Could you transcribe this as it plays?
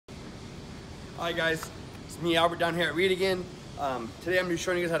Hi guys, it's me Albert down here at Reed again. Today I'm going to be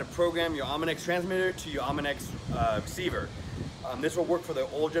showing you guys how to program your omnex transmitter to your omnex receiver. This will work for the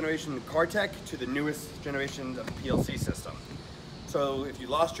old generation CarTech to the newest generation of the PLC system. So if you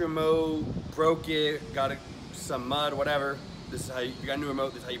lost your remote, broke it, got some mud, whatever, this is how you got a new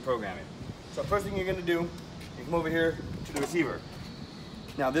remote, this is how you program it. So first thing you're going to do, you come over here to the receiver.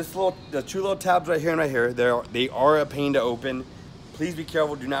 Now the two little tabs right here and right here, they are a pain to open. Please be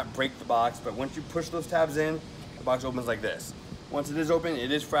careful, do not break the box, but once you push those tabs in, the box opens like this. Once it is open,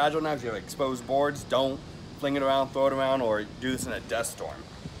 it is fragile now because you have exposed boards. Don't fling it around, throw it around, or do this in a dust storm.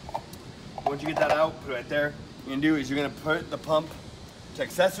 Once you get that out, put it right there. What you're gonna do is you're gonna put the pump to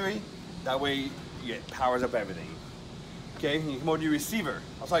accessory, that way it powers up everything. Okay, you come over to your receiver,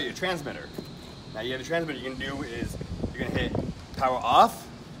 your transmitter. Now you have a transmitter, you're gonna do is, you're gonna hit power off,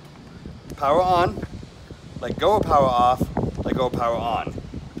 power on, let go of power off, let go of power on.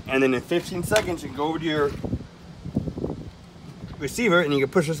 And then in 15 seconds, you can go over to your receiver and you can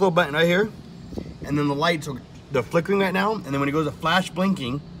push this little button right here. And then the lights they're flickering right now. And then when it goes to flash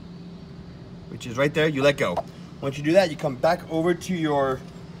blinking, which is right there, you let go. Once you do that, you come back over to your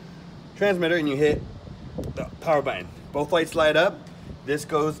transmitter and you hit the power button. Both lights light up. This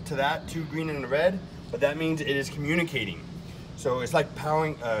goes to that, two green and red, but that means it is communicating. So it's like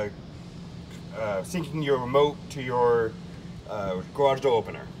powering, syncing your remote to your garage door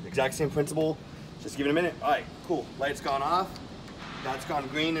opener. Exact same principle, just give it a minute. All right, cool, light's gone off. That's gone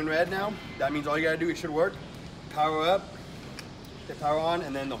green and red now. That means all you gotta do, it should work. Power up, hit power on,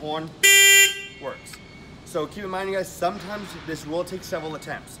 and then the horn works. So keep in mind, you guys, sometimes this will take several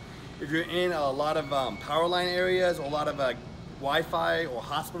attempts. If you're in a lot of power line areas, or a lot of Wi-Fi or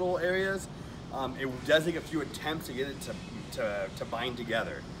hospital areas, it does take a few attempts to get it to bind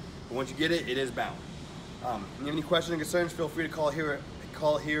together. But once you get it, it is bound. If you have any questions or concerns, feel free to call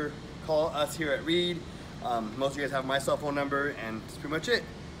us here at Reed. Most of you guys have my cell phone number, and that's pretty much it.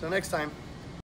 Until next time.